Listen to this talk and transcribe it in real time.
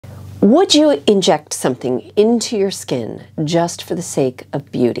Would you inject something into your skin just for the sake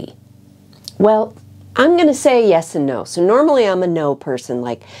of beauty? Well, I'm going to say yes and no. So normally I'm a no person.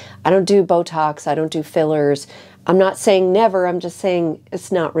 Like, I don't do Botox, I don't do fillers. I'm not saying never, I'm just saying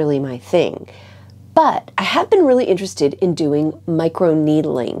it's not really my thing. But I have been really interested in doing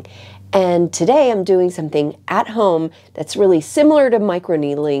microneedling. And today I'm doing something at home that's really similar to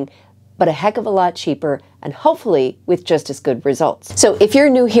microneedling, but a heck of a lot cheaper and hopefully with just as good results. So if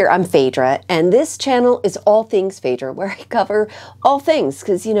you're new here, I'm Phaedra, and this channel is All Things Phaedra, where I cover all things,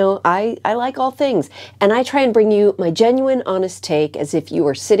 because you know, I like all things. And I try and bring you my genuine, honest take as if you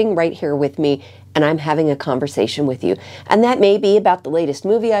were sitting right here with me and I'm having a conversation with you. And that may be about the latest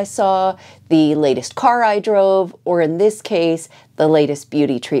movie I saw, the latest car I drove, or in this case, the latest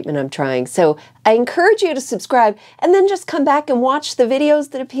beauty treatment I'm trying. So I encourage you to subscribe and then just come back and watch the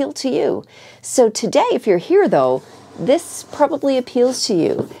videos that appeal to you. So today, if you're here though, this probably appeals to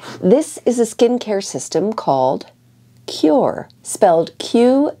you. This is a skincare system called Qure, spelled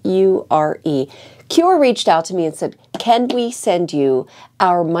Q-U-R-E. Qure reached out to me and said, can we send you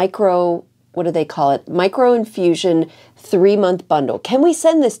our micro infusion 3-month bundle? Can we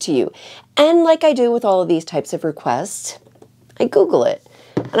send this to you? And like I do with all of these types of requests, I Google it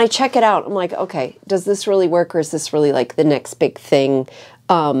and I check it out. I'm like, okay, does this really work, or is this really like the next big thing?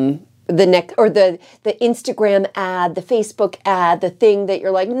 The Instagram ad, the Facebook ad, the thing that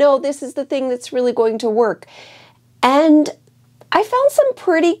you're like, no, this is the thing that's really going to work. And I found some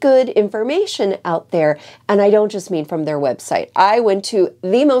pretty good information out there, and I don't just mean from their website. I went to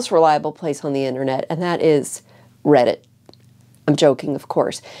the most reliable place on the internet, and that is Reddit. I'm joking, of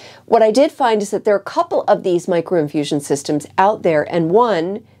course. What I did find is that there are a couple of these microinfusion systems out there, and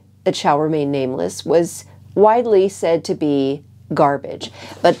one, that shall remain nameless, was widely said to be garbage.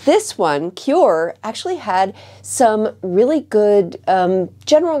 But this one, Qure, actually had some really good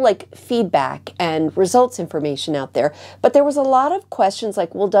general like feedback and results information out there. But there was a lot of questions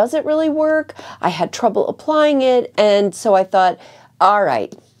like, well, does it really work? I had trouble applying it. And so I thought, all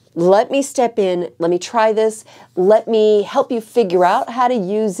right, let me step in, let me try this, let me help you figure out how to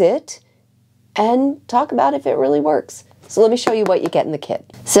use it and talk about if it really works. So let me show you what you get in the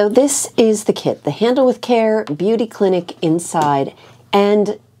kit. So this is the kit, the Handle with Care Beauty Clinic inside,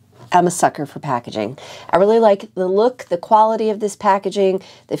 and I'm a sucker for packaging. I really like the look, the quality of this packaging.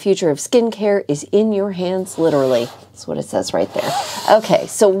 The future of skincare is in your hands, literally. That's what it says right there. Okay,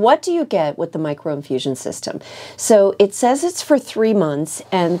 so what do you get with the microinfusion system? So it says it's for 3 months,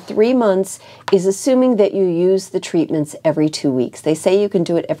 and 3 months is assuming that you use the treatments every 2 weeks. They say you can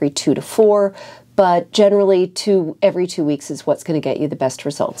do it every 2 to 4, but generally every 2 weeks is what's going to get you the best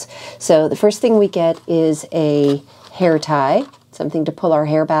results. So the first thing we get is a hair tie, something to pull our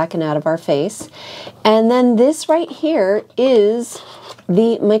hair back and out of our face. And then this right here is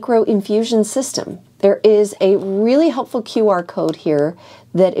the micro infusion system. There is a really helpful QR code here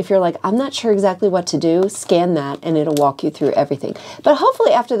that if you're like, I'm not sure exactly what to do, scan that and it'll walk you through everything. But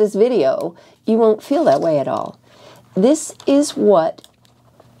hopefully after this video, you won't feel that way at all. This is what,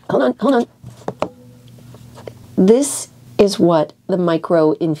 hold on. This is what the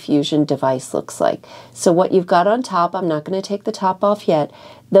micro infusion device looks like. So what you've got on top, I'm not going to take the top off yet.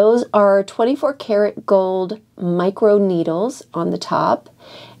 Those are 24 karat gold micro needles on the top.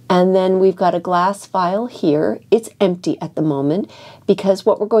 And then we've got a glass vial here. It's empty at the moment because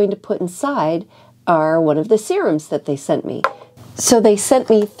what we're going to put inside are one of the serums that they sent me. So they sent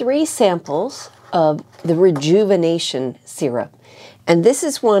me 3 samples of the rejuvenation syrup. And this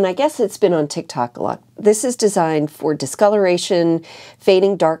is one, I guess it's been on TikTok a lot. This is designed for discoloration,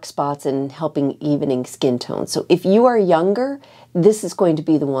 fading dark spots, and helping evening skin tone. So if you are younger, this is going to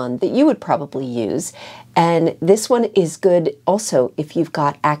be the one that you would probably use. And this one is good also if you've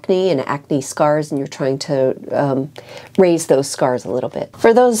got acne and acne scars and you're trying to raise those scars a little bit.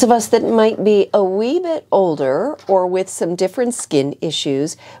 For those of us that might be a wee bit older or with some different skin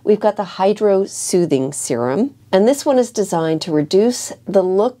issues, we've got the Hydro Soothing Serum. And this one is designed to reduce the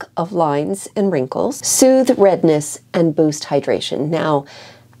look of lines and wrinkles, soothe redness, and boost hydration. Now,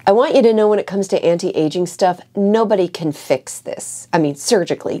 I want you to know when it comes to anti-aging stuff, nobody can fix this. I mean,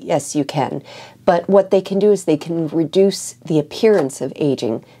 surgically, yes, you can. But what they can do is they can reduce the appearance of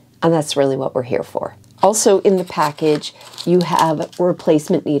aging, and that's really what we're here for. Also in the package, you have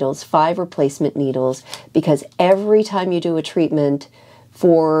replacement needles, 5 replacement needles, because every time you do a treatment,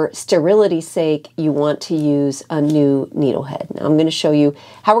 for sterility's sake, you want to use a new needle head. Now I'm going to show you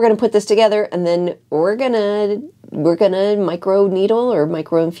how we're going to put this together, and then we're gonna micro needle or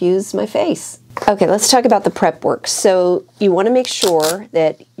micro infuse my face. Okay, let's talk about the prep work. So you want to make sure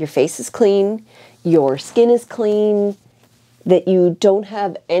that your face is clean, your skin is clean, that you don't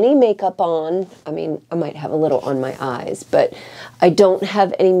have any makeup on. I mean, I might have a little on my eyes, but I don't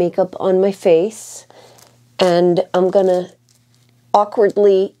have any makeup on my face. And I'm gonna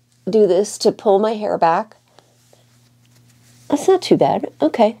awkwardly do this to pull my hair back. That's not too bad.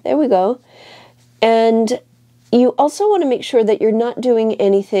 Okay, there we go. And you also want to make sure that you're not doing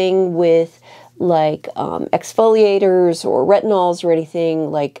anything with like exfoliators or retinols or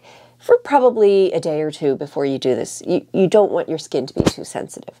anything, like for probably a day or two before you do this. You don't want your skin to be too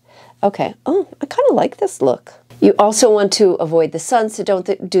sensitive. Okay, oh, I kind of like this look. You also want to avoid the sun, so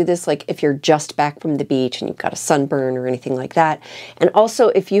don't do this like if you're just back from the beach and you've got a sunburn or anything like that. And also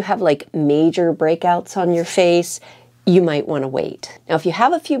if you have like major breakouts on your face, you might want to wait. Now, if you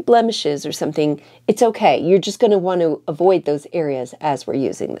have a few blemishes or something, it's okay. You're just going to want to avoid those areas as we're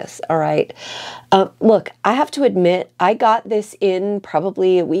using this, all right? Look, I have to admit, I got this in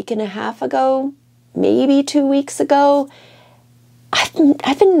probably a week and a half ago, maybe 2 weeks ago.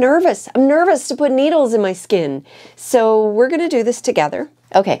 I've been nervous. I'm nervous to put needles in my skin. So we're going to do this together.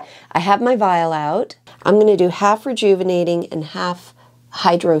 Okay, I have my vial out. I'm going to do half rejuvenating and half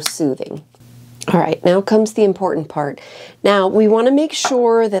hydro-soothing. All right, now comes the important part. Now, we want to make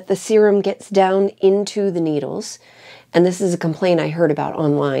sure that the serum gets down into the needles. And this is a complaint I heard about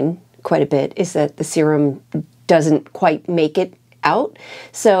online quite a bit, is that the serum doesn't quite make it out.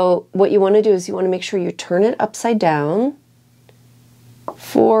 So what you want to do is you want to make sure you turn it upside down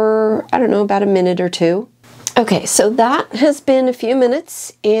for, I don't know, about a minute or two. Okay, so that has been a few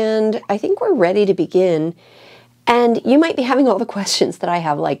minutes, and I think we're ready to begin. And you might be having all the questions that I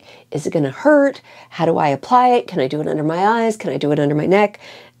have, like, is it going to hurt? How do I apply it? Can I do it under my eyes? Can I do it under my neck?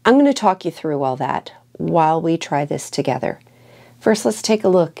 I'm going to talk you through all that while we try this together. First, let's take a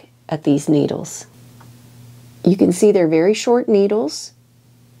look at these needles. You can see they're very short needles,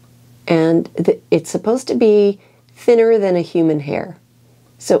 and it's supposed to be thinner than a human hair.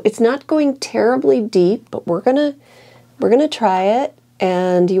 So it's not going terribly deep, but we're gonna try it.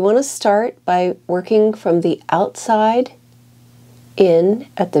 And you want to start by working from the outside in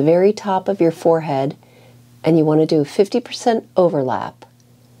at the very top of your forehead, and you want to do 50% overlap.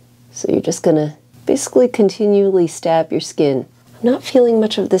 So you're just going to basically continually stab your skin. I'm not feeling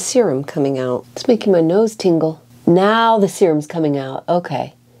much of the serum coming out. It's making my nose tingle. Now the serum's coming out.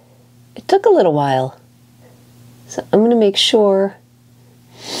 Okay. It took a little while. So I'm going to make sure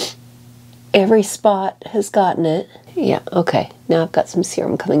every spot has gotten it. Yeah, okay. Now I've got some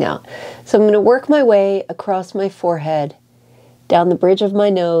serum coming out. So I'm going to work my way across my forehead, down the bridge of my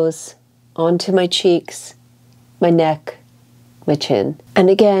nose, onto my cheeks, my neck, my chin. And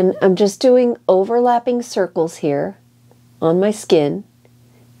again, I'm just doing overlapping circles here on my skin.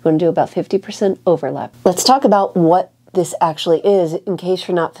 I'm going to do about 50% overlap. Let's talk about what this actually is, in case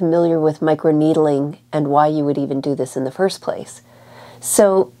you're not familiar with microneedling and why you would even do this in the first place.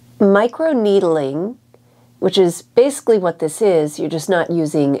 So microneedling, which is basically what this is, you're just not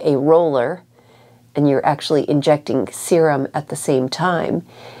using a roller and you're actually injecting serum at the same time,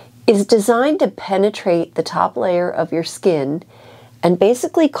 is designed to penetrate the top layer of your skin and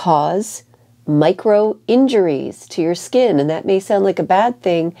basically cause micro injuries to your skin. And that may sound like a bad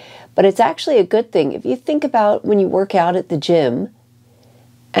thing, but it's actually a good thing. If you think about when you work out at the gym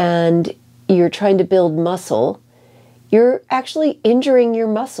and you're trying to build muscle, you're actually injuring your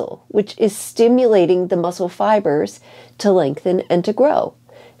muscle, which is stimulating the muscle fibers to lengthen and to grow.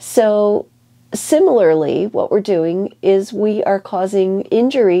 So similarly, what we're doing is we are causing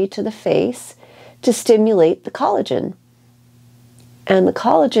injury to the face to stimulate the collagen. And the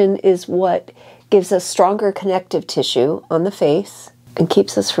collagen is what gives us stronger connective tissue on the face and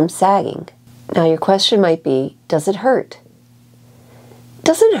keeps us from sagging. Now your question might be, does it hurt?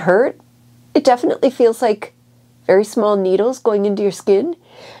 Doesn't it hurt? It definitely feels like very small needles going into your skin,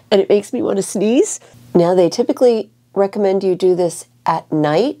 and it makes me want to sneeze. Now, they typically recommend you do this at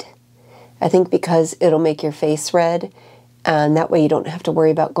night, I think because it'll make your face red, and that way you don't have to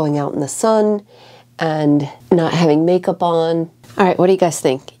worry about going out in the sun and not having makeup on. All right, what do you guys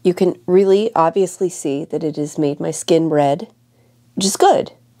think? You can really obviously see that it has made my skin red, which is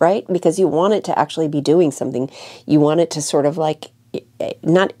good, right? Because you want it to actually be doing something. You want it to sort of like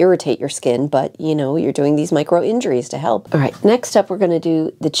not irritate your skin, but you know, you're doing these micro injuries to help. All right, next up we're going to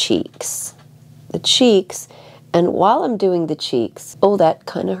do the cheeks. The cheeks, and while I'm doing the cheeks, oh, that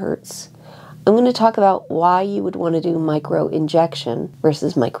kind of hurts. I'm going to talk about why you would want to do micro injection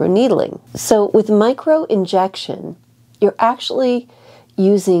versus micro needling. So with micro injection, you're actually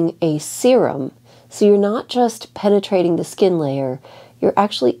using a serum. So you're not just penetrating the skin layer, you're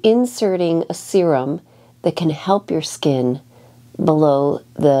actually inserting a serum that can help your skin below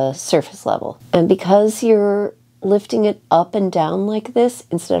the surface level. And because you're lifting it up and down like this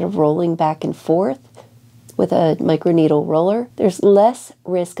instead of rolling back and forth with a microneedle roller, there's less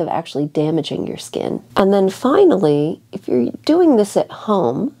risk of actually damaging your skin. And then finally, if you're doing this at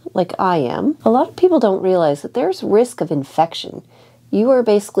home, like I am, a lot of people don't realize that there's risk of infection. You are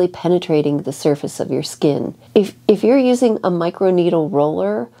basically penetrating the surface of your skin. If you're using a microneedle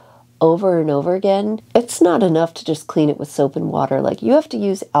roller over and over again, it's not enough to just clean it with soap and water. Like, you have to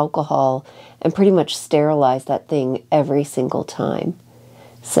use alcohol and pretty much sterilize that thing every single time.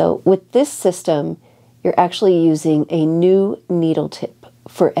 So with this system, you're actually using a new needle tip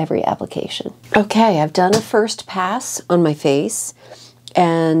for every application. Okay, I've done a first pass on my face,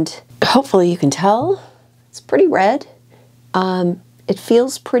 and hopefully you can tell it's pretty red. It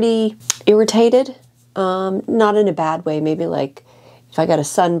feels pretty irritated, not in a bad way, maybe like if I got a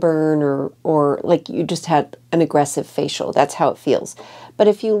sunburn or like you just had an aggressive facial, that's how it feels. But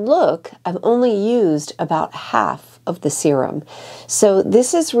if you look, I've only used about half of the serum. So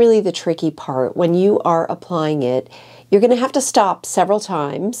this is really the tricky part. When you are applying it, you're going to have to stop several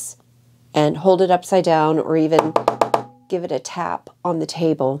times and hold it upside down or even give it a tap on the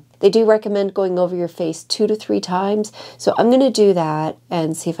table. They do recommend going over your face 2 to 3 times. So I'm going to do that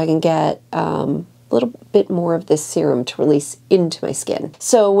and see if I can get a little bit more of this serum to release into my skin.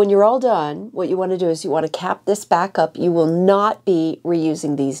 So when you're all done, what you want to do is you want to cap this back up. You will not be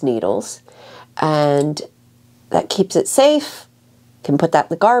reusing these needles, and that keeps it safe. Can put that in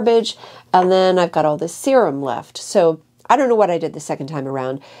the garbage. And then I've got all this serum left. So I don't know what I did the second time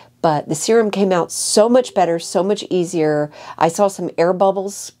around, but the serum came out so much better, so much easier. I saw some air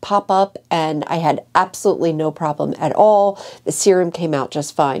bubbles pop up and I had absolutely no problem at all. The serum came out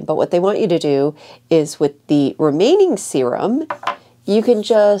just fine. But what they want you to do is with the remaining serum, you can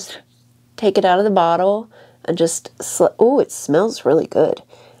just take it out of the bottle and just, oh, it smells really good.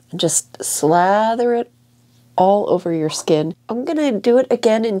 And just slather it all over your skin. I'm gonna do it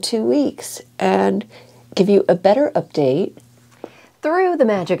again in 2 weeks and give you a better update. Through the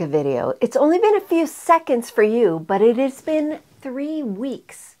magic of video, it's only been a few seconds for you, but it has been 3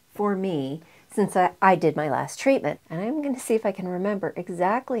 weeks for me since I did my last treatment. And I'm going to see if I can remember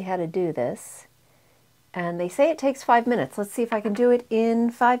exactly how to do this. And they say it takes 5 minutes. Let's see if I can do it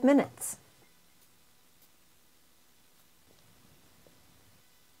in 5 minutes.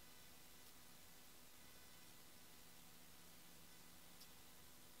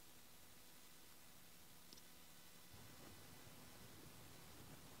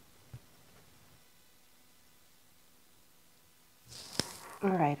 All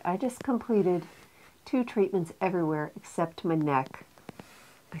right, I just completed 2 treatments everywhere except my neck.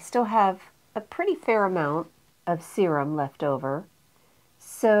 I still have a pretty fair amount of serum left over,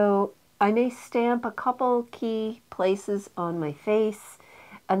 so I may stamp a couple key places on my face,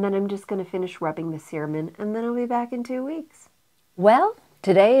 and then I'm just going to finish rubbing the serum in, and then I'll be back in 2 weeks. Well,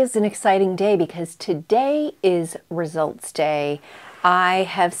 today is an exciting day because today is results day. I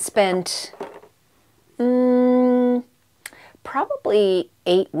have spent probably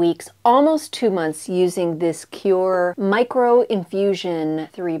 8 weeks, almost 2 months using this Qure Micro Infusion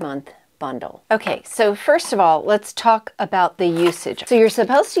 3-month bundle. Okay, so first of all, let's talk about the usage. So you're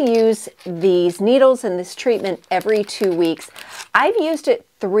supposed to use these needles and this treatment every 2 weeks. I've used it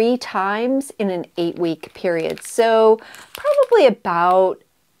 3 times in an 8-week period. So probably about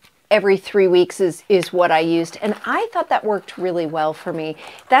every 3 weeks is what I used, and I thought that worked really well for me.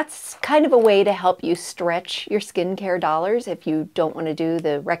 That's kind of a way to help you stretch your skincare dollars if you don't want to do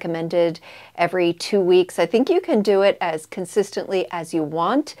the recommended every 2 weeks. I think you can do it as consistently as you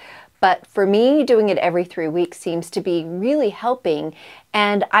want, but for me, doing it every 3 weeks seems to be really helping.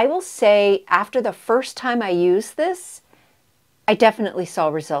 And I will say, after the first time I used this, I definitely saw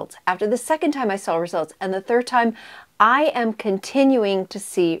results. After the second time I saw results, and the third time, I am continuing to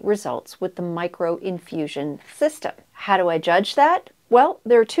see results with the micro infusion system. How do I judge that? Well,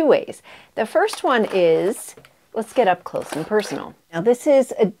 there are 2 ways. The first one is, let's get up close and personal. Now this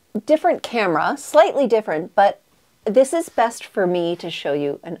is a different camera, slightly different, but this is best for me to show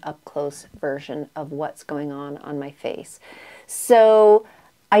you an up close version of what's going on my face. So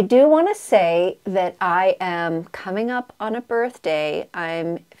I do want to say that I am coming up on a birthday.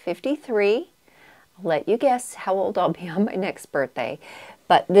 I'm 53. Let you guess how old I'll be on my next birthday.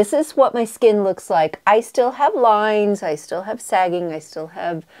 But this is what my skin looks like. I still have lines, I still have sagging, I still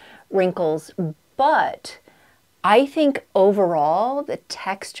have wrinkles, but I think overall the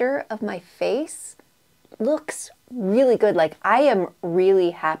texture of my face looks really good. Like, I am really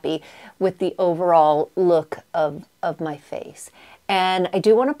happy with the overall look of my face. And I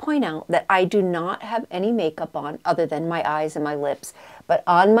do want to point out that I do not have any makeup on other than my eyes and my lips. But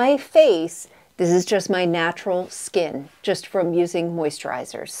on my face, This is just my natural skin, just from using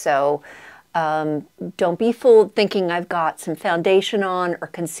moisturizers. So don't be fooled thinking I've got some foundation on or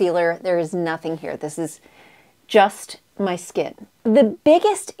concealer. There is nothing here. This is just my skin. The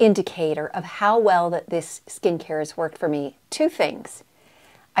biggest indicator of how well that this skincare has worked for me, two things.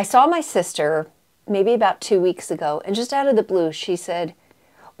 I saw my sister maybe about 2 weeks ago, and just out of the blue, she said,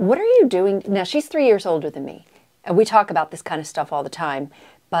 "What are you doing?" Now, she's 3 years older than me, and we talk about this kind of stuff all the time,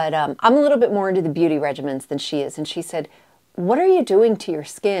 but I'm a little bit more into the beauty regimens than she is, and she said, "What are you doing to your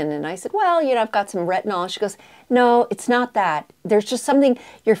skin?" And I said, "Well, you know, I've got some retinol." She goes, "No, it's not that. There's just something,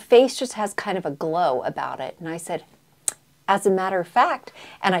 your face just has kind of a glow about it." And I said, "As a matter of fact,"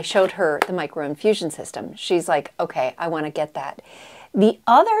 and I showed her the micro infusion system. She's like, "Okay, I want to get that." The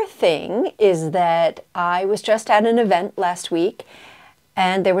other thing is that I was just at an event last week,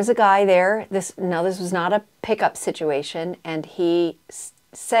 and there was a guy there. This was not a pickup situation, and he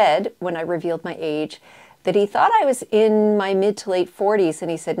said, when I revealed my age, that he thought I was in my mid to late 40s, and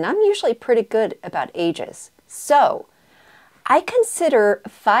he said, "And I'm usually pretty good about ages." So I consider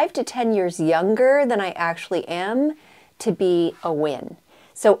 5 to 10 years younger than I actually am to be a win.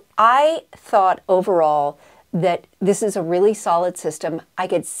 So I thought overall that this is a really solid system. I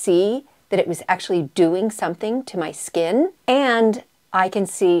could see that it was actually doing something to my skin, and I can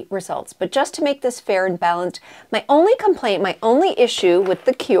see results. But just to make this fair and balanced, my only complaint, my only issue with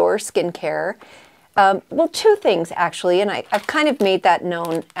the Qure skincare, well, two things actually, and I've kind of made that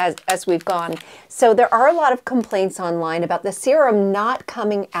known as we've gone. So there are a lot of complaints online about the serum not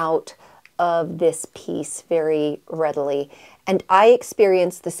coming out of this piece very readily. And I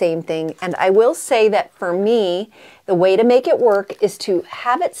experienced the same thing. And I will say that for me, the way to make it work is to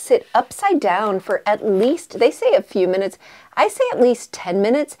have it sit upside down for at least, they say a few minutes, I say at least 10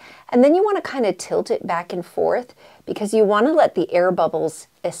 minutes. And then you want to kind of tilt it back and forth because you want to let the air bubbles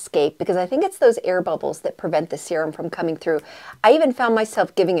escape, because I think it's those air bubbles that prevent the serum from coming through. I even found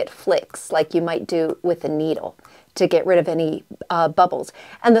myself giving it flicks like you might do with a needle to get rid of any bubbles.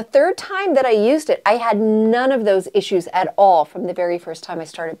 And the third time that I used it, I had none of those issues at all from the very first time I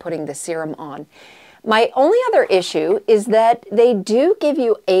started putting the serum on. My only other issue is that they do give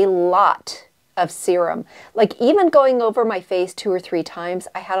you a lot of serum. Like even going over my face 2 or 3 times,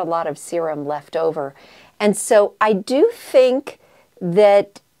 I had a lot of serum left over. And so I do think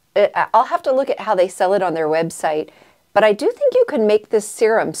that I'll have to look at how they sell it on their website, but I do think you can make this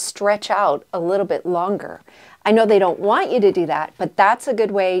serum stretch out a little bit longer. I know they don't want you to do that, but that's a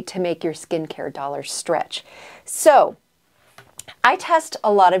good way to make your skincare dollars stretch. So I test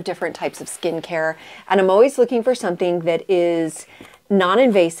a lot of different types of skincare, and I'm always looking for something that is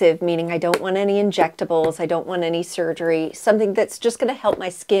non-invasive, meaning I don't want any injectables, I don't want any surgery, something that's just going to help my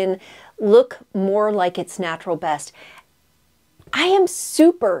skin look more like its natural best. I am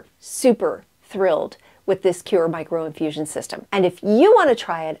super, super thrilled with this Qure Micro Infusion System. And if you want to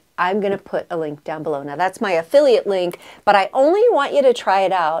try it, I'm going to put a link down below. Now that's my affiliate link, but I only want you to try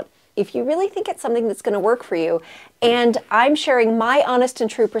it out if you really think it's something that's going to work for you. And I'm sharing my honest and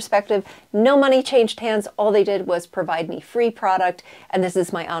true perspective. No money changed hands. All they did was provide me free product. And this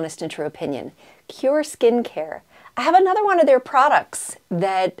is my honest and true opinion. Qure Skincare. I have another one of their products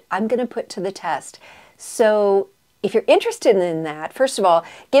that I'm going to put to the test. So if you're interested in that, first of all,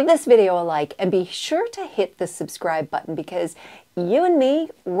 give this video a like and be sure to hit the subscribe button, because you and me,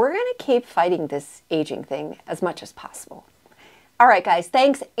 we're going to keep fighting this aging thing as much as possible. All right, guys,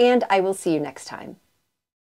 thanks, and I will see you next time.